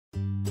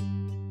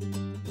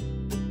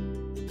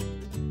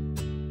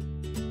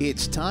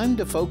It's time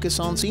to focus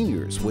on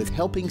seniors with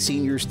Helping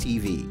Seniors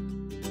TV.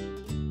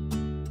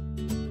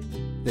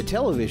 The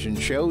television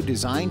show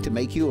designed to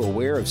make you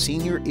aware of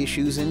senior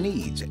issues and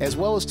needs, as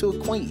well as to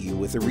acquaint you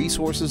with the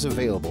resources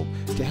available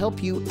to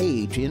help you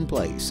age in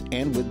place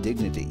and with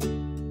dignity.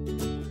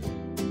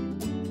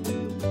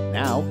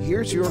 Now,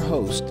 here's your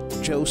host,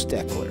 Joe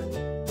Steckler.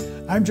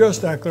 I'm Joe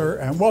Steckler,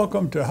 and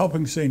welcome to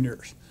Helping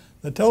Seniors,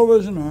 the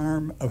television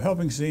arm of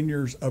Helping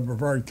Seniors of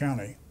Brevard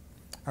County.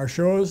 Our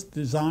show is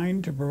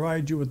designed to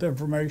provide you with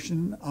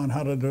information on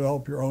how to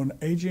develop your own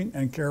aging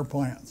and care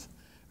plans.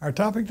 Our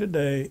topic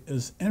today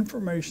is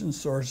information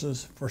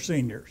sources for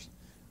seniors.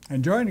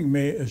 And joining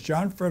me is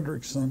John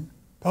Frederiksen,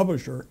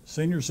 publisher,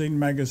 Senior Scene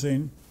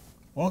Magazine.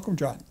 Welcome,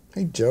 John.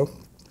 Hey, Joe.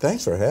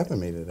 Thanks for having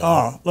me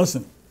today.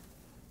 Listen,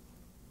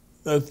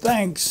 the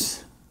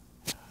thanks,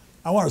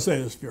 I want to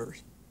say this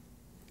first.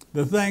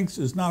 The thanks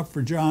is not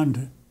for John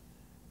to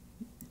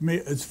me,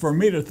 it's for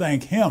me to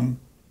thank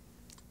him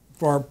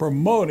for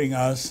promoting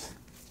us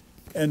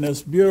in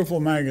this beautiful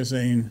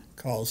magazine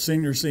called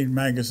Senior Scene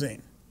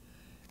Magazine.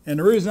 And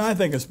the reason I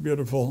think it's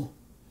beautiful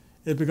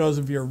is because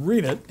if you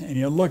read it and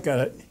you look at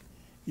it,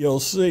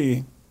 you'll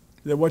see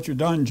that what you've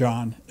done,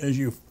 John, is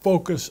you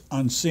focus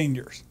on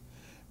seniors.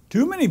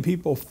 Too many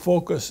people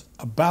focus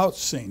about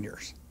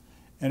seniors.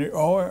 And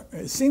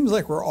it seems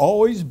like we're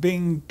always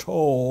being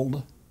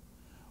told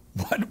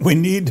what we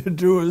need to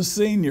do as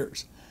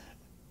seniors.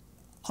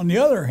 On the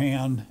other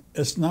hand,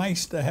 it's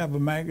nice to have a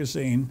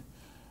magazine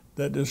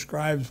that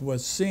describes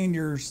what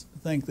seniors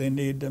think they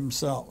need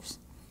themselves.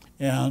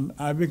 And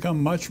I've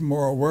become much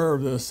more aware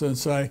of this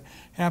since I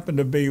happen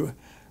to be,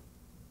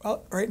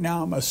 well, right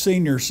now I'm a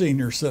senior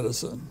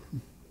citizen.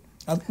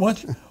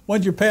 Once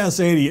you pass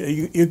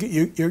 80,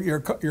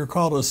 you're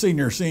called a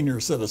senior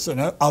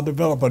citizen. I'll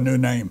develop a new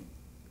name.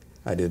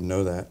 I didn't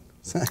know that.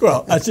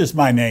 Well, that's just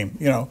my name.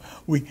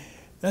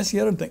 That's the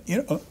other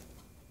thing.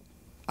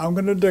 I'm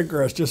going to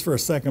digress just for a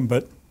second,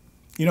 but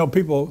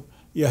people,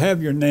 you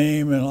have your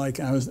name, and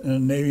like I was in the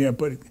Navy, I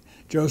put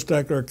Joe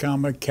Steckler,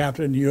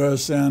 Captain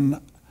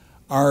USN,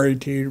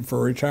 RET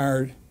for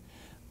retired.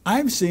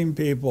 I've seen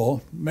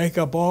people make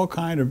up all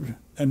kind of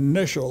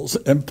initials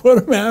and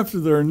put them after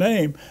their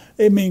name.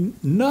 They mean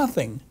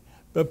nothing,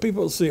 but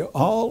people see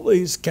all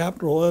these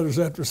capital letters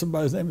after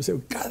somebody's name and say,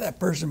 God,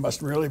 that person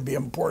must really be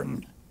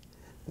important.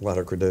 A lot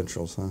of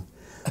credentials, huh?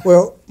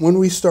 Well, when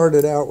we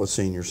started out with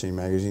Senior Scene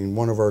Magazine,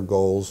 one of our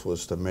goals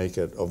was to make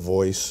it a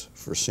voice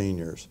for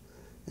seniors,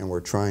 and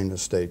we're trying to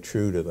stay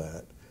true to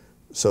that.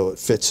 So it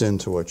fits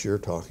into what you're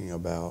talking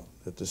about,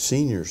 that the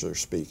seniors are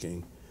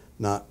speaking,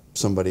 not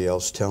somebody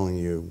else telling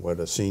you what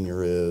a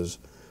senior is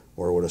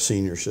or what a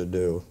senior should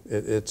do.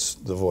 It's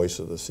the voice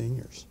of the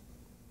seniors.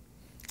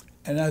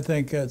 And I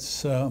think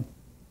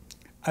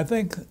I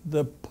think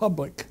the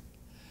public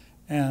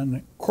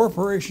and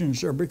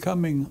corporations are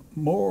becoming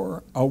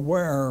more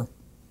aware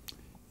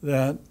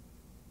that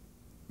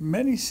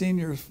many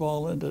seniors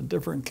fall into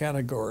different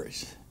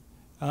categories.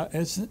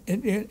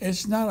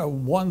 It's not a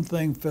one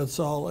thing fits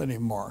all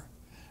anymore.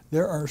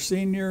 There are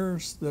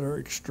seniors that are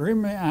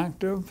extremely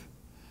active,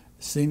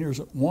 seniors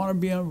that want to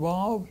be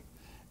involved,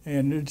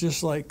 and it's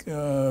just like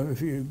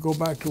if you go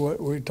back to what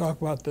we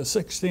talked about, the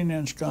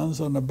 16-inch guns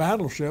on the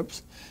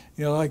battleships,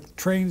 like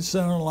train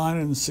center line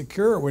and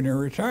secure when you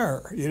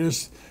retire. You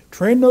just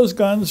train those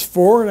guns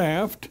fore and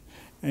aft,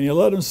 and you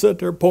let them sit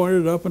there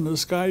pointed up in the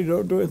sky. You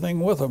don't do anything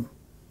with them.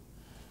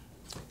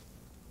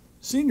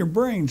 Senior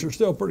brains are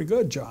still pretty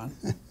good, John.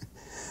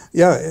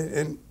 Yeah,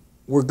 and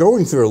we're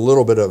going through a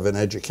little bit of an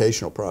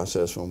educational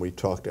process when we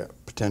talk to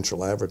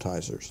potential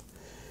advertisers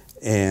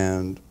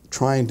and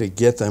trying to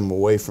get them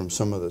away from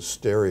some of the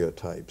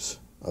stereotypes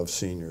of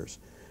seniors.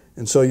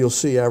 And so you'll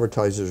see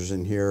advertisers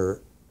in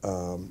here,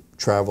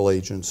 travel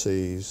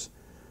agencies,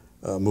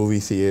 movie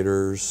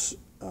theaters,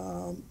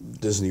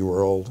 Disney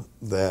World,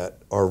 that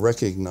are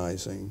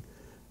recognizing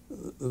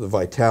the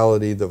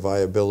vitality, the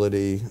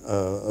viability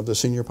of the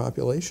senior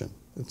population.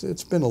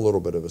 It's been a little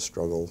bit of a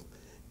struggle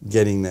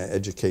getting that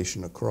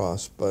education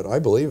across, but I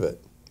believe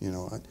it.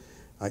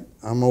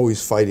 I'm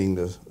always fighting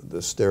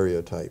the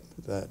stereotype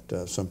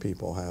that some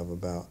people have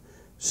about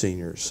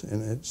seniors,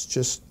 and it's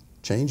just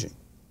changing.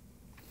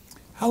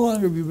 How long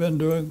have you been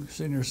doing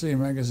Senior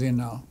Scene Magazine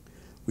now?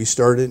 We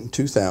started in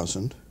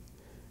 2000.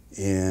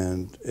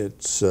 And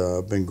it's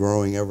been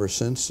growing ever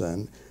since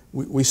then.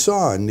 We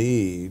saw a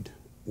need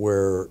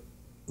where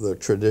the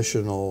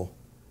traditional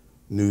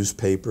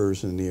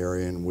newspapers in the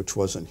area, and which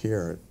wasn't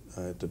here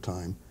at the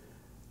time,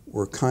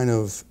 were kind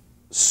of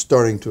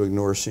starting to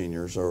ignore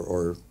seniors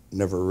or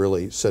never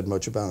really said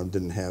much about them,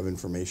 didn't have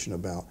information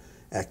about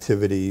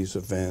activities,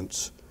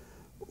 events,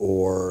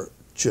 or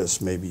just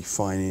maybe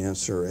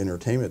finance or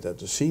entertainment that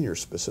the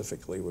seniors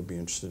specifically would be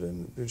interested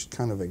in. They're just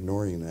kind of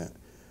ignoring that.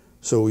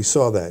 So we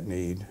saw that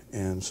need,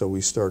 and so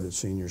we started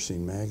Senior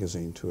Scene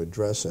Magazine to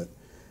address it.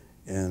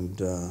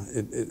 And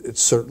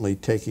it's certainly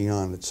taking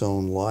on its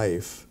own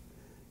life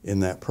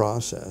in that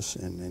process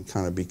and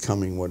kind of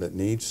becoming what it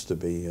needs to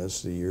be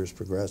as the years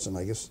progress. And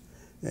I guess,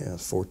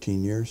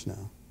 14 years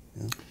now.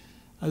 Yeah.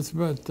 That's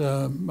about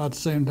the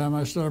same time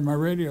I started my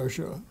radio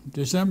show,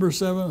 December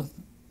 7th,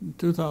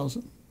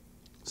 2000.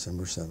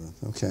 December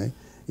 7th, okay.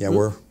 Yeah,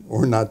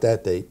 we're not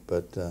that date,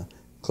 but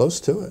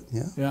close to it,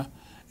 yeah. Yeah,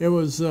 it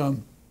was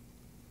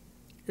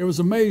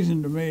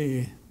amazing to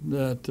me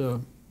that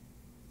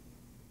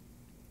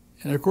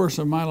in the course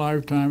of my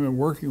lifetime and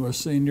working with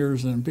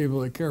seniors and people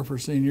that care for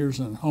seniors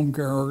and home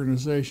care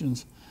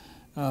organizations,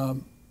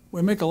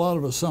 we make a lot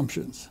of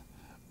assumptions.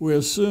 We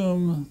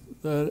assume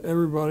that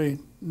everybody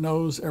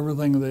knows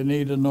everything they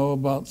need to know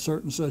about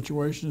certain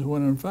situations,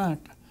 when in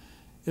fact,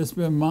 it's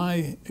been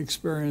my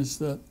experience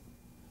that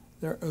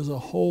there is a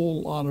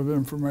whole lot of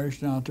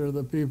information out there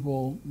that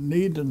people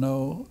need to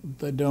know.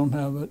 They don't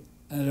have it,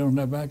 and they don't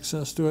have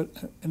access to it.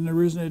 And the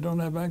reason they don't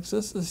have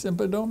access is they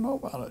simply don't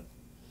know about it.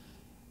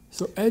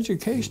 So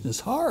education is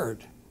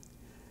hard.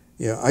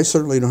 Yeah, I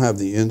certainly don't have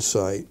the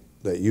insight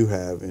that you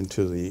have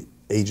into the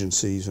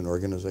agencies and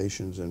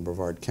organizations in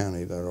Brevard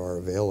County that are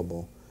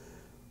available.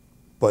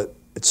 But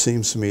it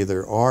seems to me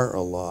there are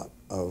a lot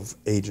of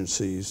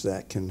agencies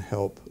that can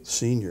help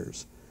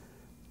seniors.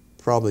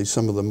 Probably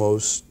some of the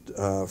most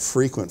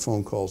frequent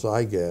phone calls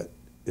I get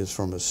is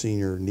from a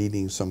senior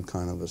needing some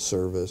kind of a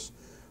service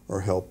or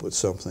help with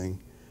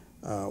something,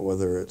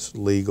 whether it's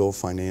legal,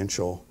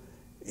 financial,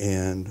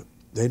 and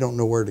they don't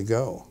know where to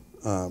go.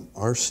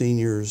 Our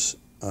seniors,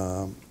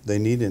 they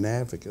need an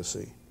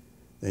advocacy.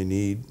 They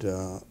need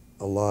a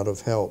lot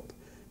of help.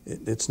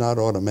 It's not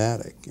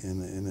automatic,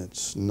 and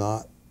it's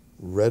not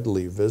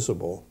readily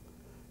visible,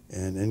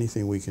 and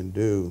anything we can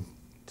do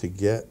to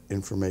get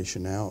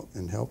information out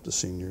and help the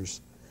seniors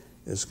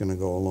is going to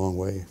go a long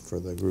way for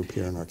the group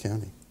here in our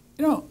county.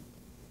 You know,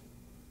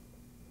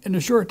 in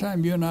the short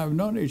time you and I have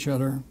known each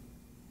other,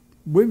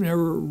 we've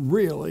never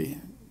really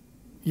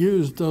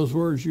used those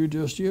words you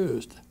just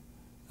used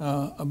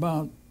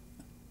about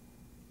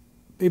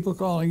people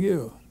calling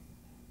you.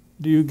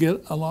 Do you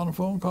get a lot of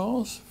phone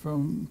calls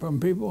from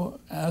people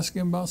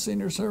asking about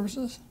senior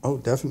services? Oh,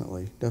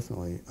 definitely,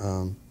 definitely.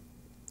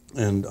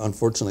 And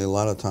unfortunately, a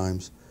lot of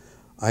times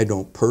I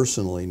don't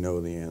personally know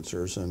the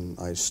answers, and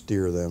I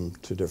steer them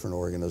to different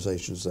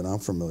organizations that I'm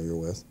familiar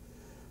with.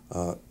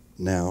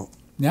 Now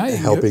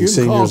helping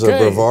Seniors of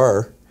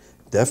Brevard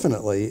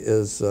definitely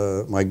is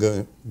my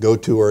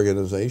go-to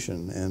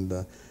organization,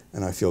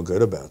 and I feel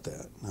good about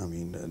that. I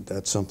mean,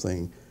 that's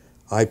something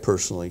I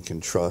personally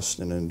can trust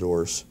and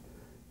endorse,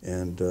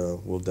 and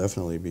we'll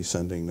definitely be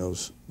sending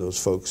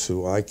those folks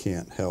who I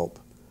can't help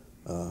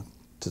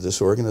to this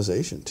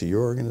organization, to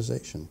your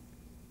organization.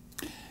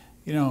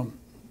 You know,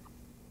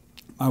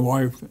 my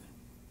wife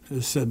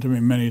has said to me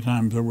many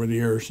times over the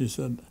years, she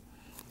said,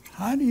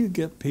 how do you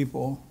get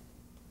people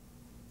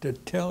to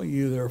tell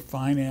you their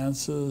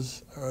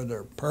finances or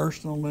their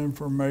personal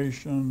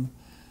information,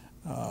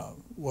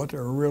 what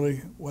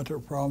their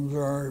problems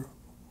are?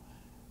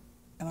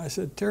 And I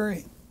said,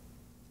 Terry,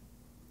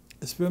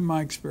 it's been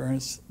my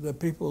experience that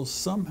people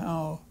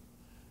somehow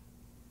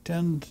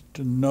tend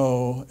to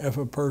know if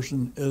a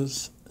person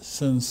is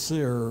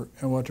sincere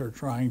in what they're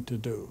trying to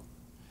do.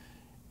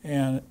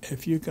 And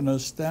if you can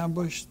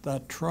establish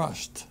that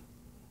trust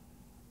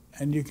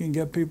and you can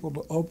get people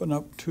to open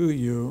up to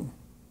you,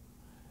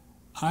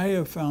 I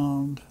have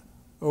found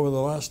over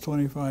the last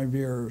 25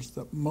 years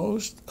that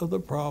most of the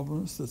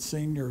problems that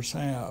seniors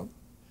have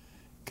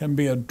can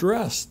be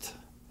addressed.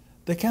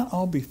 They can't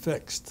all be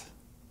fixed.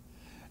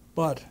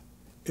 But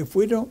if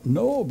we don't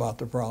know about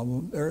the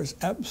problem, there is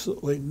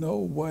absolutely no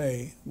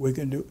way we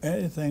can do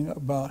anything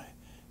about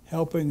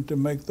helping to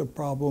make the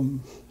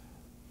problem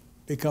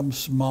become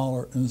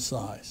smaller in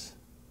size.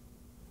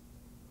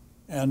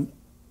 And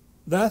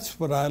that's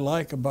what I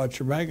like about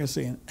your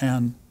magazine.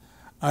 And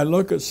I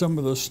look at some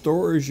of the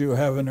stories you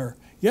have in there.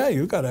 Yeah,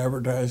 you got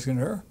advertising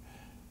there,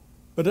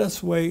 but that's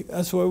the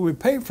way we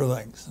pay for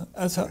things.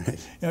 That's how,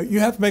 right. You know, you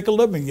have to make a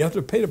living. You have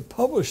to pay to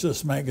publish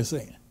this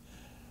magazine.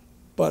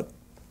 But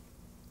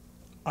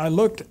I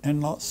looked,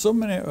 and so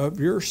many of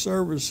your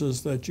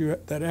services that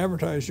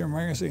advertise your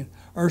magazine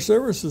are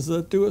services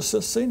that do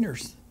assist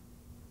seniors.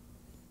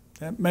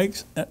 That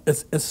makes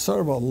it's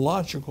sort of a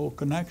logical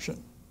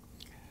connection.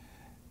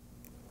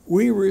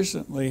 We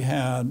recently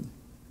had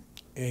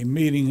a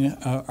meeting,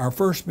 our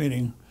first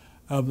meeting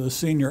of the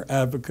Senior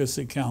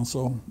Advocacy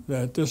Council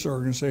that this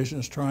organization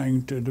is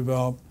trying to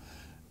develop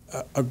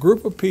a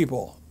group of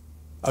people's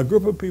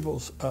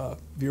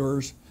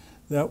viewers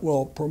that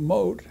will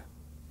promote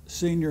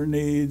senior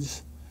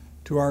needs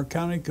to our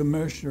county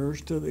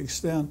commissioners to the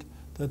extent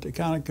that the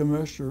county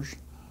commissioners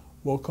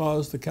will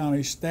cause the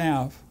county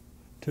staff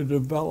to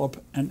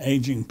develop an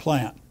aging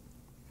plan.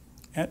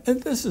 And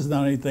this is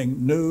not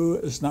anything new,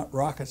 it's not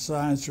rocket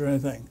science or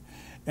anything.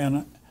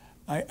 And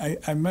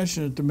I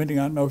mentioned at the meeting,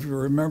 I don't know if you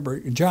remember,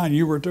 John,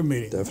 you were at the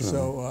meeting. Definitely.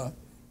 So,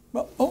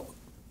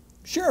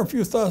 share a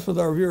few thoughts with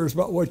our viewers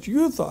about what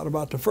you thought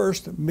about the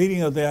first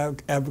meeting of the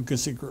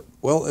advocacy group.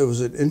 Well, it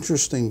was an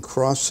interesting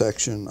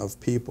cross-section of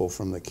people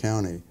from the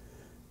county,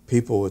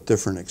 people with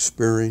different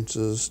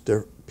experiences,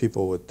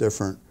 people with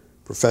different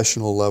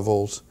professional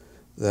levels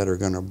that are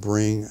going to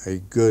bring a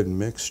good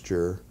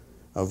mixture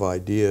of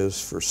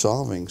ideas for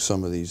solving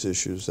some of these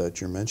issues that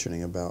you're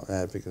mentioning about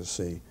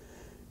advocacy.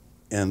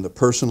 And the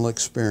personal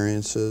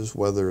experiences,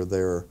 whether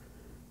they're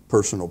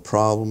personal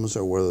problems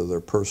or whether they're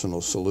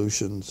personal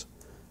solutions,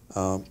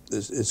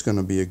 it's going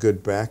to be a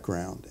good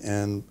background.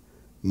 And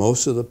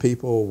most of the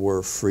people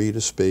were free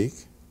to speak,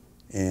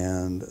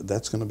 and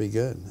that's going to be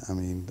good. I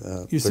mean,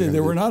 you see,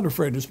 they were not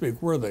afraid to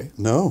speak, were they?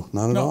 No,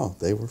 not at all.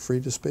 They were free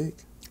to speak.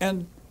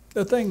 And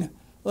the thing,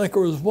 like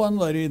there was one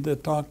lady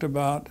that talked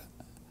about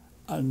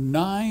a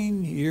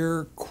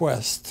 9-year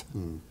quest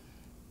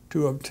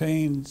to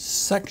obtain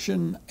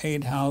Section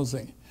 8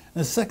 housing.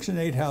 And Section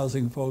 8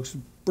 housing, folks,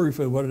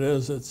 briefly what it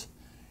is,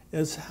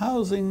 it's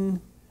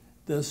housing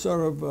that's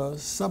sort of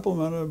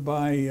supplemented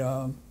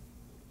by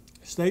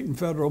state and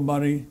federal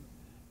money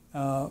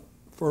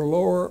for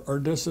lower or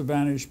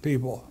disadvantaged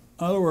people.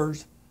 In other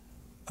words,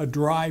 a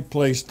dry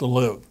place to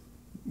live.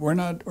 We're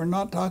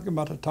not talking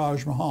about the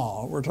Taj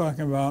Mahal. We're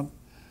talking about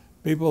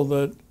people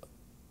that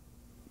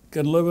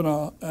can live in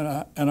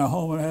a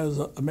home that has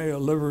maybe a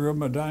living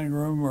room, a dining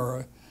room,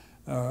 or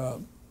at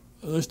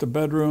least a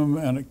bedroom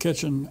and a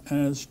kitchen,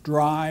 and it's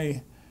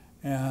dry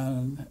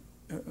and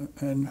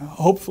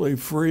hopefully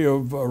free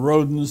of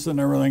rodents and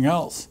everything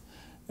else.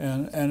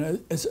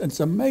 And it's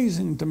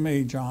amazing to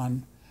me,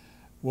 John,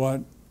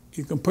 what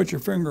you can put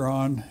your finger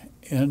on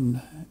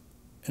in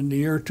the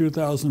year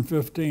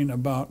 2015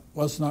 about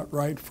what's not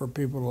right for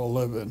people to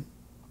live in.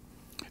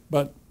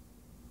 But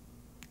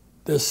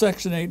the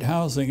Section 8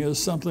 housing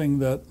is something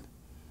that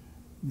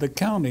the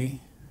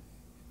county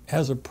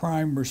has a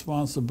prime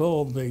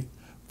responsibility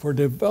for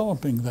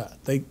developing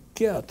that. They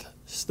get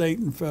state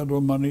and federal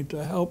money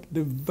to help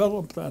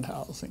develop that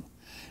housing.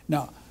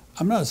 Now,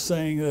 I'm not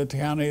saying that the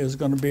county is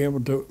going to be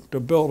able to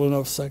build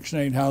enough Section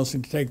 8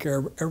 housing to take care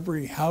of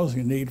every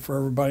housing need for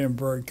everybody in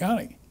Brevard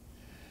County.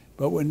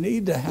 But we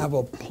need to have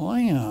a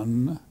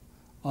plan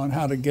on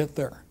how to get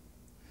there.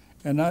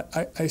 And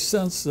I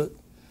sense that,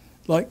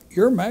 like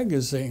your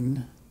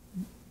magazine,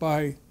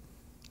 by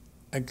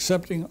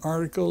accepting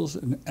articles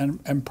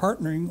and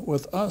partnering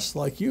with us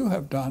like you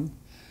have done,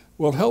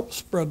 will help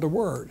spread the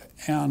word.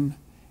 And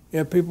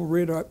if people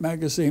read our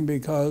magazine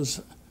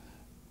because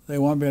they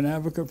want to be an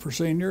advocate for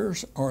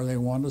seniors, or they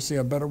want to see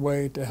a better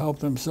way to help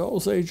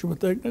themselves age with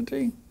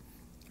dignity,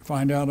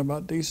 find out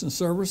about decent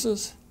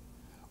services,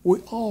 we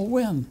all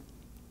win.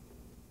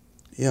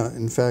 Yeah,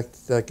 in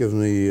fact, that gives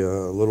me a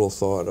little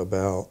thought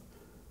about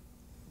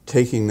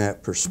taking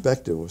that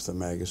perspective with the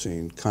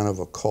magazine, kind of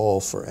a call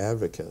for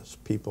advocates,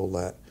 people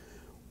that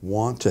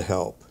want to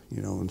help,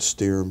 and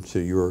steer them to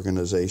your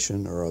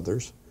organization or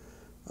others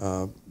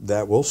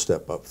that will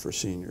step up for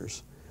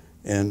seniors.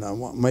 And I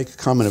want to make a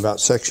comment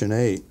about Section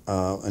 8.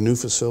 A new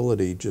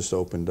facility just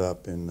opened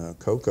up in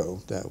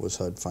Cocoa that was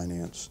HUD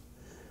financed.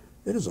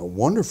 It is a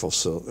wonderful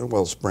facility.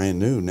 Well, it's brand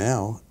new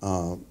now.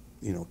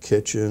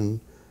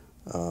 Kitchen,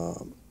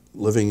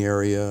 living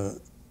area,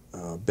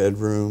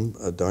 bedroom,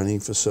 a dining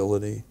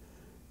facility,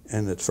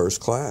 and it's first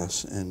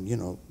class. And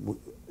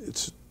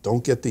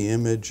don't get the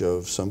image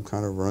of some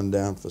kind of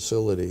rundown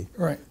facility,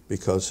 right?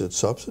 Because it's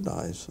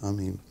subsidized. I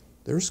mean,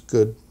 there's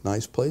good,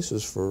 nice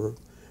places for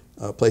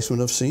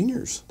placement of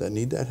seniors that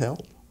need that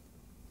help.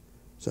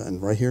 So,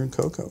 and right here in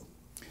Cocoa.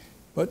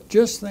 But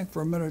just think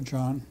for a minute,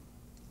 John.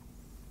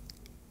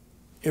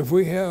 If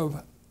we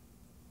have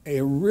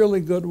a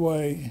really good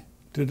way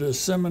to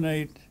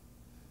disseminate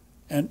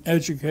and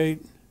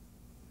educate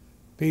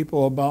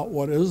people about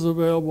what is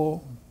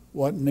available,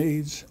 what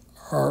needs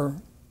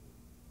are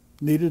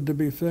needed to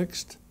be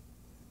fixed,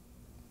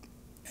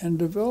 and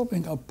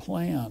developing a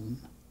plan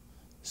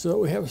so that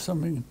we have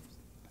something,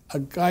 a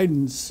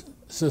guidance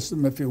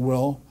system, if you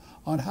will,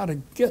 on how to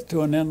get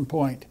to an end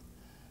point.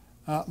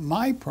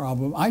 My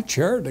problem, I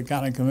chaired the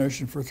county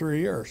commission for 3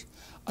 years.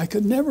 I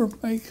could never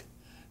make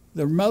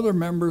the other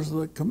members of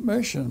the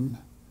commission,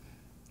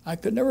 I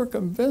could never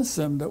convince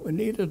them that we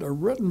needed a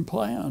written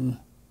plan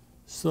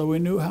so we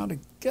knew how to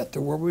get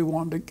to where we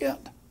wanted to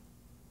get.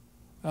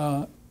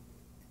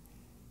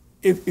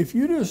 If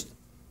you just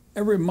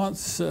every month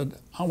said,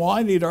 well,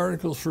 I need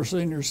articles for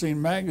Senior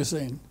Scene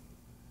magazine,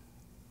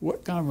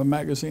 what kind of a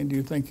magazine do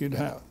you think you'd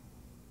have?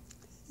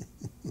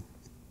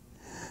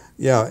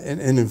 Yeah,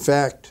 and in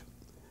fact,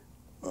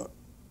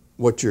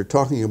 what you're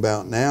talking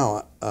about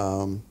now,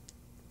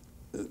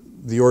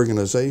 the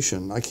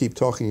organization, I keep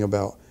talking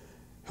about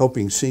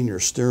helping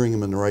seniors, steering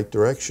them in the right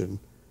direction,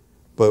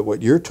 but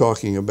what you're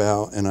talking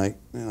about, and I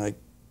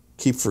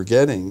keep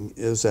forgetting,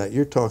 is that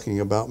you're talking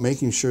about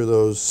making sure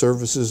those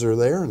services are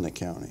there in the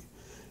county.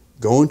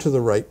 Going to the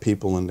right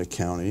people in the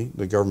county,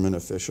 the government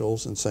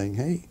officials, and saying,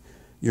 hey,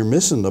 you're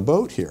missing the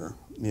boat here.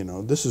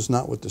 This is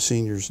not what the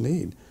seniors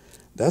need.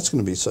 That's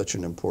going to be such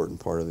an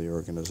important part of the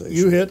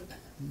organization.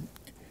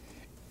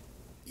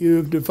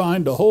 You've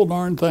defined the whole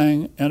darn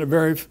thing in a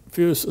very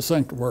few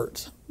succinct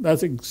words.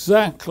 That's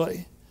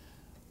exactly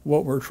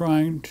what we're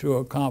trying to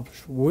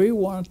accomplish. We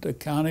want the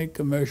county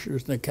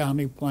commissioners, the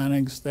county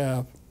planning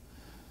staff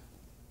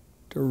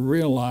to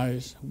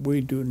realize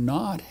we do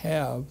not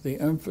have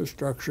the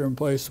infrastructure in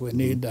place we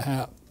need to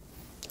have.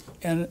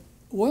 And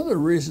one of the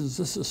reasons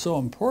this is so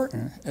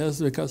important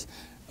is because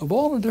of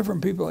all the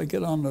different people that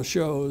get on the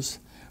shows,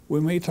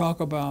 we may talk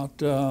about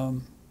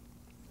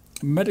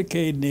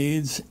Medicaid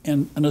needs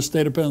in the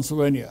state of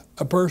Pennsylvania.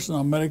 A person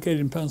on Medicaid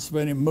in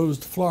Pennsylvania moves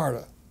to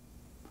Florida.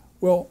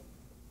 Well,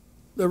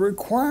 the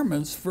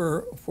requirements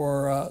for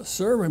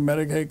serving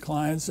Medicaid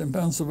clients in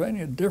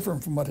Pennsylvania are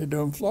different from what they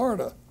do in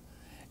Florida.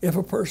 If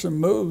a person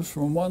moves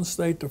from one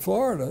state to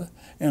Florida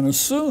and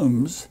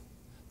assumes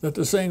that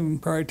the same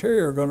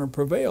criteria are going to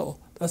prevail,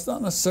 that's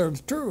not necessarily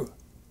true.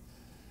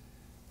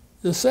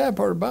 The sad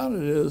part about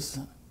it is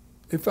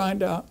they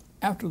find out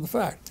after the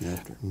fact.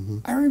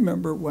 I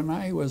remember when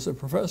I was a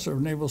professor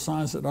of naval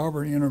science at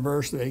Auburn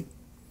University,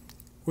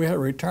 we had a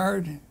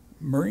retired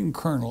Marine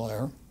colonel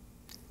there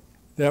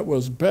that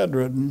was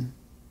bedridden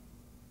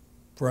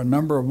for a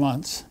number of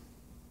months.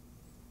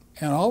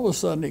 And all of a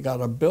sudden he got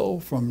a bill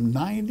from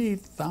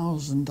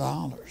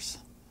 $90,000.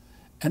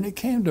 And it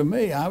came to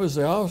me. I was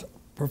the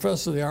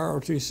professor of the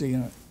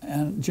ROTC,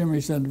 and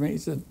Jimmy said to me, he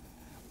said,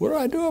 "What do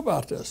I do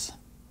about this?"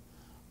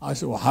 I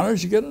said, "Well, how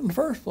did you get it in the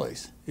first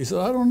place?" He said,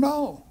 "I don't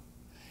know."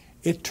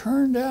 It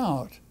turned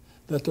out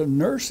that the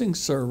nursing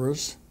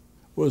service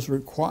was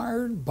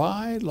required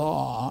by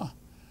law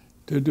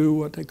to do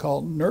what they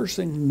call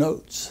nursing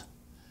notes.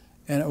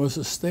 And it was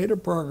a state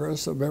of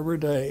progress of every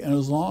day. And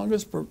as long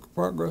as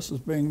progress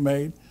was being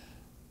made,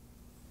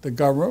 the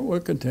government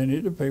would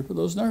continue to pay for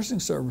those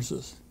nursing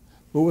services.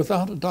 But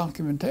without the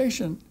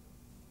documentation,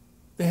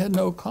 they had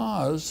no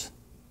cause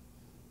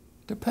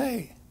to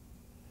pay.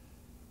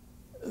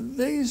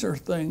 These are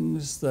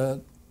things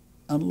that,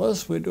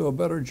 unless we do a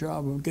better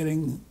job of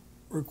getting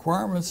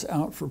requirements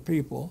out for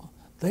people,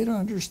 they don't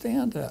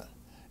understand that.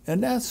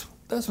 And that's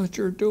what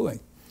you're doing.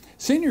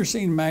 Senior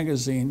Scene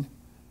Magazine,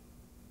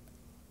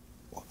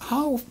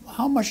 how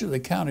much of the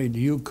county do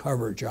you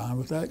cover, John,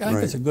 with that? I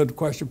think it's a good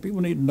question.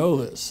 People need to know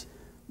this.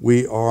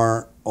 We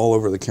are all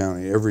over the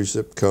county, every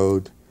zip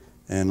code,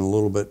 and a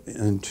little bit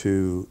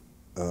into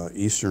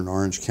eastern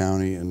Orange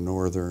County and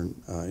northern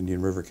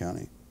Indian River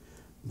County,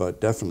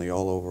 but definitely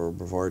all over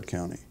Brevard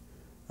County.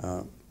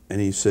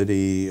 Any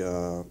city,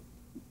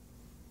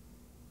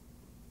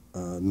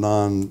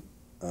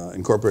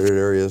 non-incorporated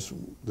areas,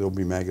 there'll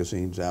be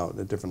magazines out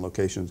at different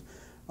locations.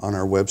 On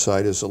our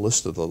website is a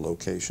list of the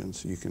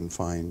locations. You can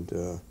find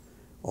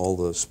all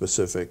the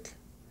specific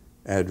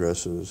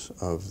addresses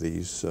of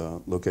these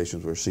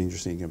locations where Senior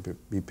Scene can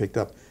be picked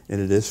up,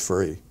 and it is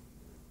free.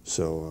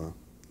 So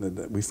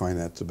we find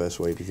that's the best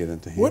way to get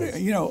into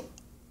hands.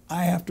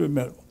 I have to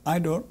admit, I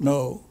don't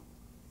know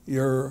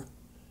your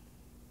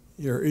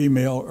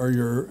email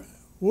or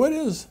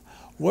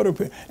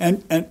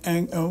and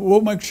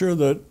we'll make sure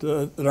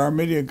that our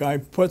media guy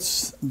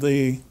puts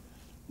under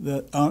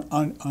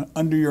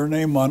your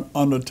name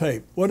on the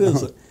tape. What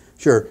is it?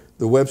 Sure.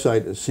 The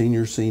website is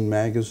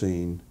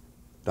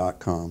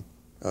seniorscenemagazine.com.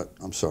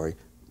 I'm sorry,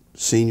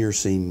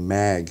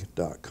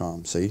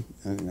 seniorscenemag.com. See?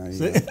 I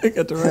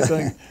got the right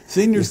thing.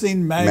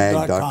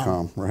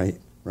 seniorscenemag.com.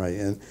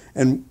 Right.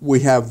 And we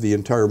have the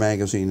entire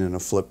magazine in a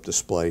flip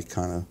display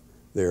kind of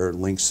there,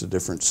 links to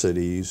different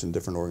cities and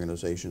different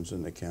organizations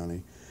in the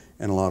county,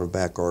 and a lot of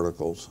back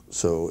articles.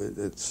 So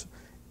it's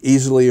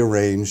easily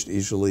arranged,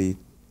 easily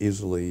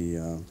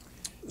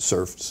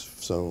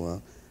surfed.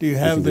 So do you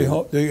have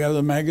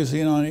the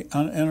magazine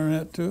on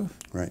internet too?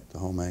 Right, the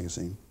whole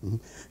magazine.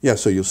 Yeah,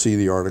 so you'll see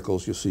the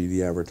articles, you'll see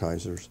the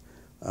advertisers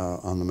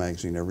on the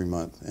magazine every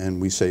month, and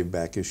we save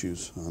back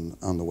issues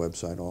on the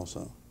website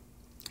also.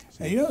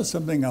 So. Hey,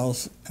 something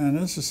else, and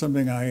this is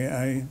something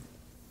I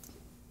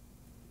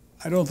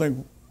don't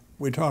think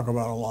we talk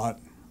about a lot.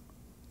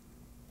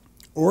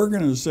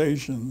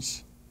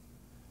 Organizations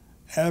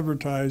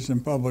advertise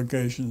in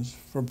publications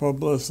for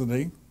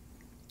publicity.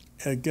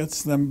 It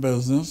gets them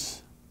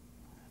business.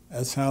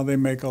 That's how they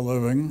make a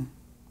living.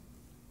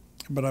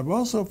 But I've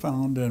also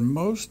found in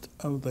most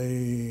of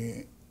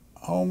the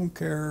home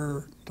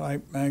care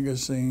type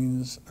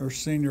magazines or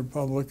senior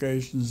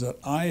publications that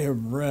I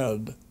have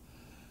read,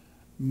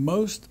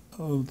 most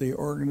of the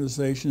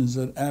organizations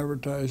that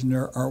advertise in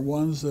there are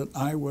ones that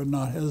I would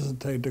not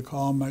hesitate to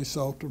call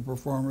myself to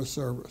perform a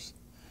service.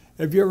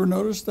 Have you ever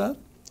noticed that?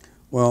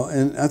 Well,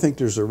 and I think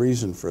there's a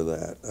reason for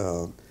that.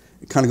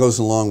 It kind of goes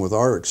along with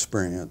our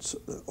experience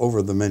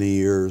over the many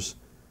years.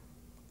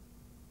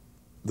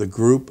 The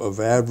group of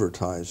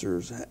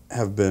advertisers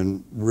have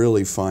been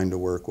really fine to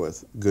work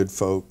with, good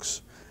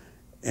folks.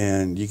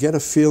 And you get a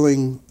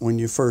feeling when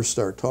you first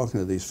start talking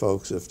to these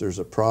folks if there's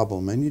a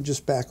problem, and you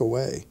just back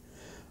away.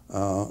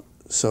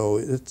 So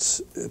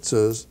it's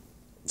a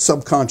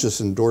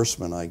subconscious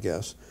endorsement, I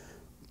guess.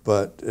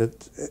 But and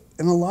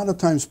a lot of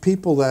times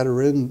people that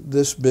are in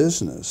this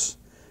business,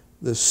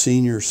 this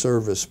senior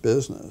service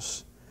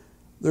business,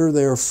 they're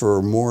there for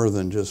more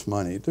than just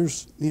money.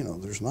 There's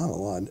not a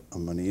lot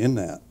of money in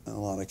that in a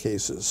lot of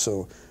cases.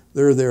 So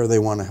they're there, they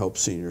want to help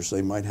seniors.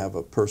 They might have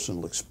a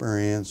personal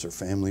experience or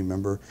family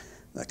member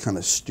that kind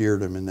of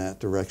steered them in that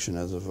direction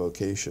as a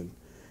vocation.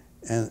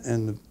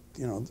 And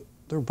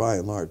they're by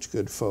and large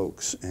good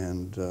folks,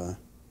 and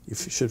you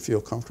should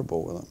feel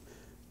comfortable with them.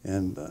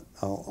 And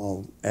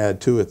I'll add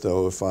to it,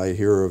 though, if I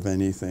hear of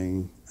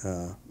anything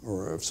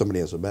or if somebody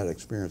has a bad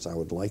experience, I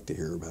would like to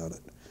hear about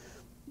it.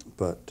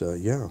 But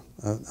yeah,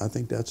 I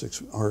think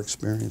that's our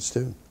experience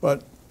too.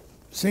 But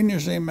Senior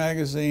Scene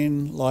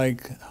Magazine,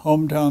 like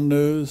Hometown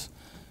News,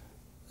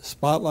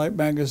 Spotlight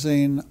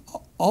Magazine,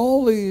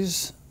 all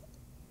these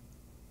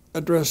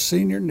address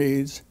senior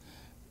needs,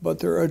 but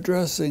they're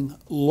addressing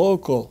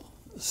local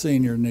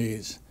senior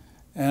needs.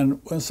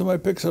 And when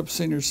somebody picks up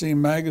Senior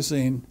Scene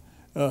Magazine,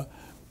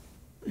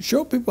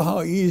 show people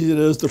how easy it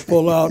is to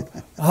pull out.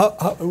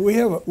 We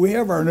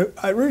have our.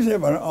 I really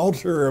have an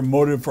ulterior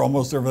motive for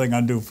almost everything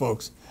I do,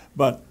 folks.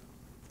 But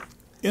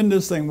in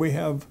this thing, we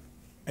have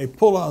a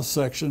pull-out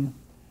section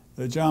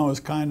that John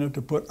was kind enough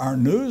to put our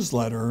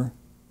newsletter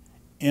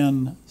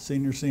in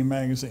Senior Scene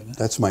Magazine.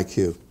 That's my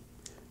cue.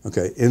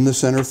 Okay, in the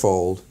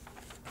centerfold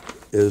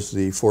is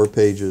the 4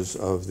 pages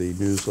of the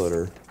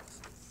newsletter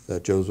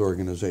that Joe's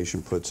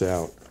organization puts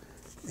out,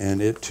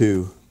 and it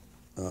too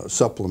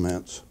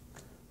supplements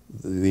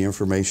the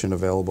information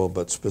available,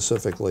 but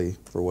specifically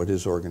for what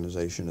his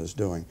organization is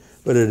doing.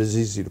 But it is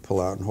easy to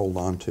pull out and hold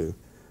on to,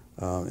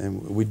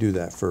 and we do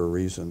that for a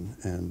reason,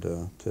 and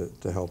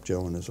to help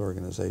Joe and his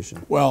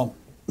organization. Well,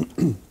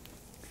 you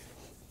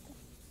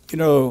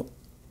know,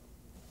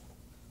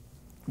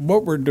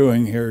 what we're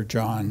doing here,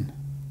 John,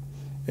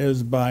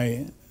 is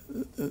by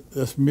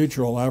this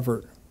mutual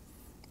effort,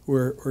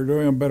 we're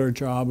doing a better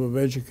job of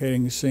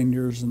educating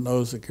seniors and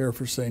those that care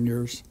for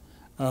seniors.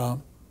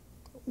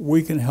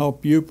 We can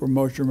help you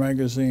promote your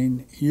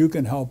magazine. You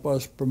can help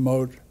us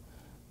promote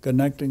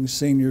connecting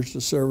seniors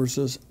to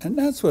services, and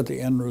that's what the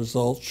end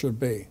result should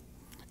be.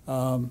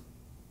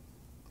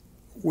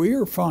 We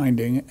are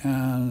finding,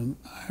 and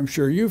I'm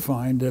sure you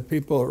find, that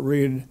people that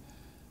read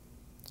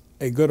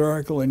a good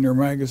article in your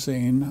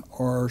magazine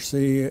or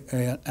see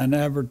an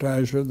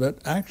advertiser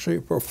that actually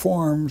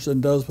performs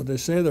and does what they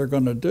say they're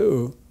going to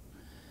do,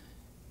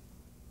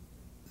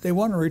 they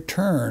want to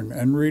return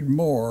and read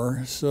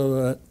more so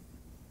that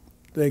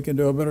they can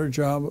do a better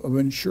job of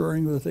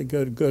ensuring that they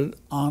get good,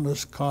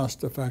 honest,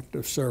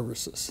 cost-effective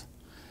services.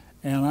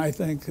 And I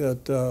think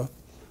that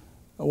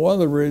one of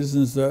the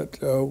reasons that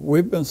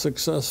we've been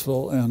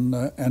successful in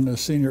the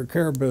senior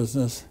care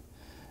business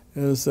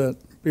is that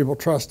people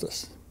trust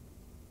us.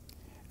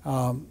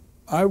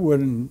 I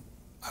wouldn't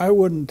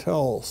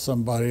tell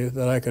somebody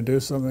that I could do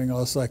something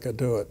unless I could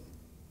do it.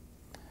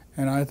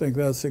 And I think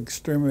that's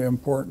extremely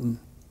important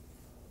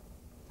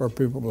for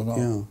people to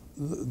know.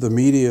 Yeah, the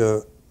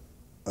media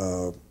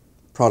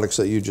products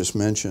that you just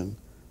mentioned,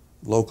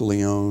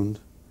 locally owned,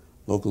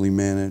 locally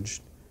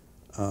managed,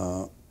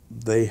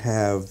 they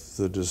have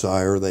the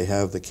desire, they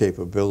have the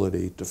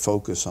capability to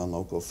focus on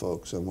local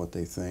folks and what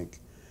they think,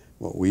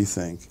 what we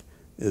think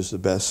is the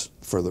best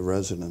for the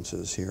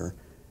residences here.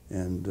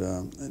 And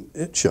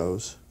it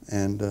shows,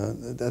 and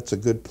that's a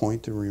good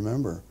point to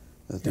remember,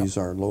 that these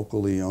are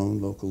locally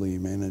owned, locally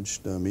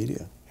managed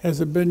media.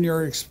 Has it been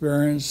your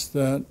experience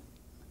that,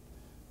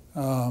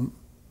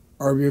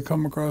 or have you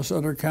come across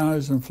other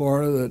counties in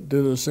Florida that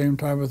do the same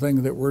type of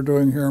thing that we're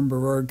doing here in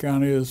Brevard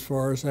County as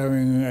far as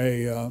having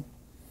a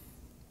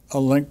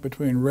link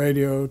between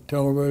radio,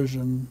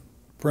 television,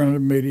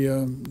 printed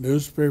media,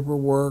 newspaper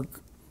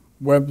work,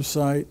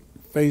 website,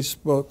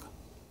 Facebook?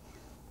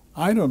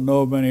 I don't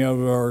know of any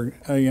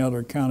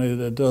other county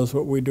that does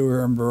what we do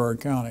here in Brevard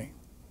County.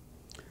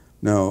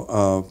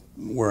 No,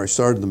 where I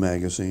started the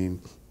magazine,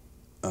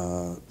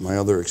 my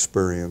other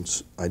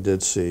experience, I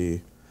did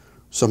see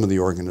some of the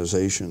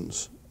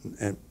organizations,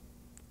 and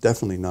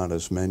definitely not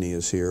as many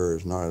as here, or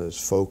not as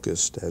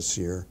focused as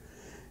here.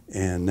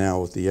 And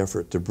now with the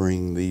effort to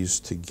bring these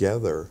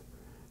together,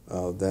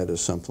 that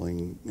is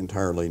something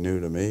entirely new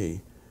to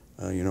me.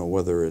 You know,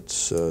 whether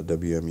it's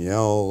WMEL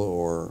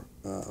or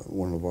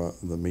one of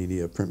the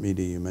media, print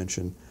media you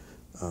mentioned,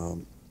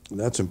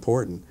 that's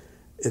important.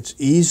 It's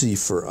easy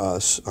for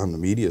us on the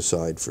media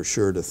side, for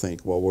sure, to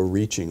think, well, we're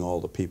reaching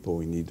all the people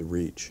we need to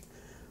reach,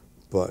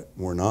 but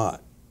we're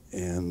not.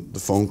 And the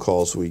phone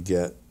calls we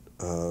get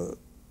are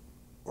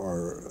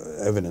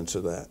evidence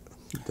of that.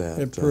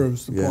 It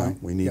proves the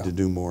point. We need to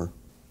do more.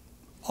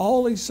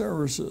 All these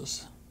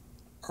services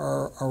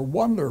are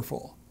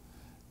wonderful,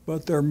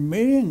 but they're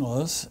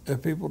meaningless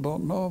if people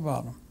don't know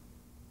about them.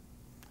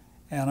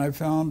 And I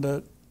found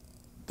that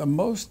the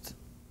most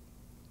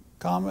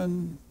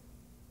common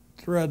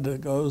thread that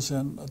goes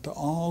into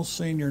all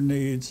senior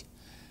needs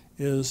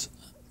is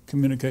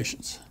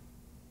communications.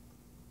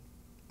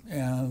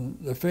 And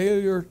the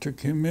failure to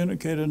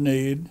communicate a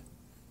need,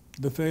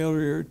 the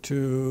failure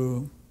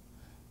to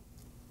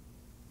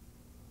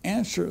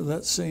answer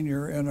that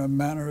senior in a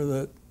manner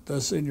that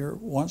the senior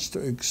wants to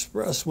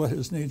express what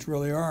his needs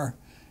really are,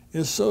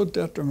 is so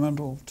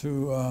detrimental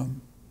to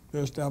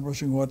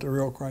establishing what the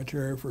real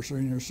criteria for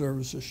senior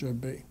services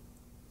should be.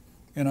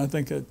 And I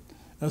think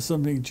that's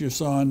something that you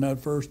saw in that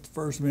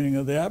first meeting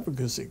of the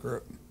advocacy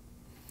group.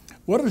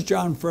 What is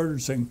John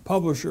Frederiksen,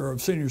 publisher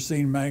of Senior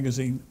Scene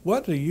Magazine,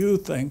 what do you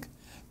think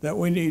that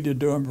we need to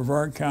do in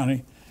Brevard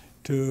County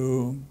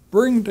to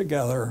bring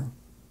together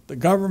the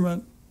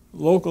government,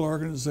 local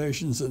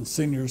organizations, and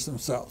seniors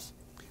themselves.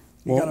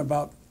 You got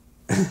about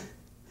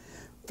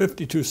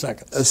 52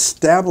 seconds.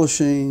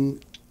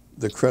 Establishing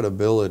the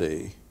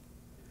credibility,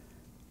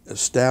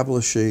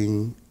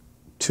 establishing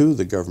to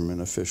the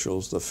government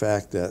officials the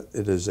fact that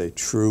it is a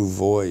true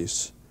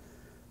voice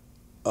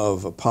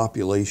of a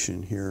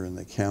population here in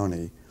the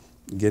county,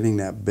 getting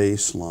that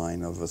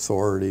baseline of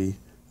authority,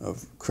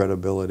 of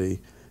credibility,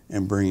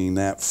 and bringing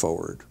that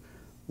forward,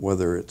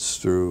 whether it's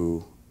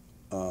through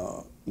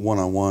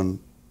one-on-one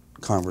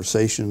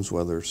conversations,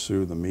 whether it's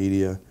through the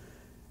media,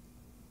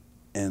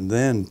 and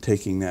then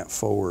taking that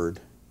forward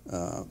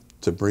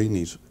to bring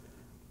these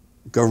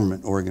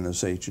government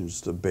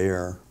organizations to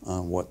bear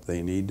on what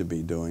they need to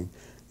be doing.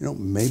 You know,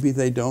 maybe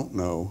they don't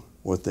know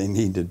what they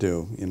need to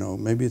do. You know,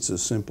 maybe it's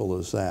as simple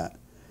as that.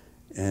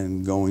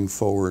 And going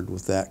forward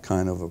with that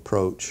kind of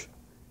approach,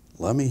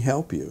 let me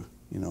help you.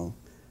 You know,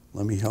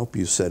 let me help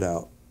you set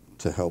out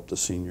to help the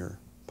senior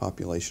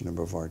population of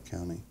Brevard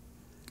County.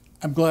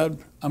 I'm glad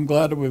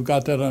that we've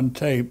got that on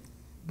tape,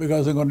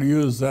 because I'm going to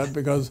use that,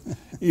 because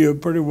you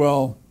pretty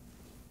well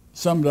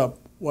summed up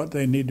what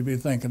they need to be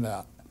thinking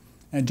about.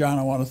 And John,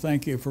 I want to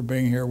thank you for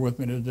being here with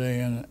me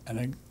today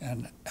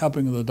and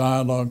helping the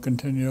dialogue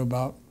continue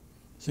about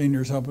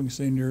seniors helping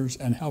seniors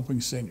and helping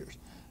seniors.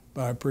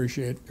 But I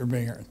appreciate your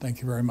being here.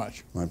 Thank you very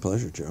much. My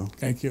pleasure, Joe.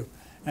 Thank you.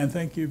 And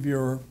thank you,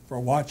 viewer,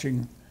 for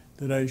watching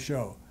today's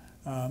show.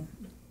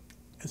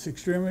 It's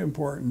extremely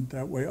important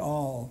that we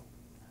all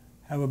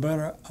have a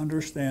better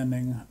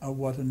understanding of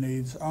what the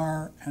needs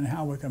are and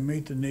how we can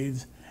meet the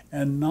needs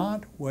and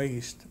not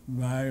waste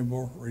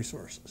valuable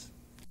resources.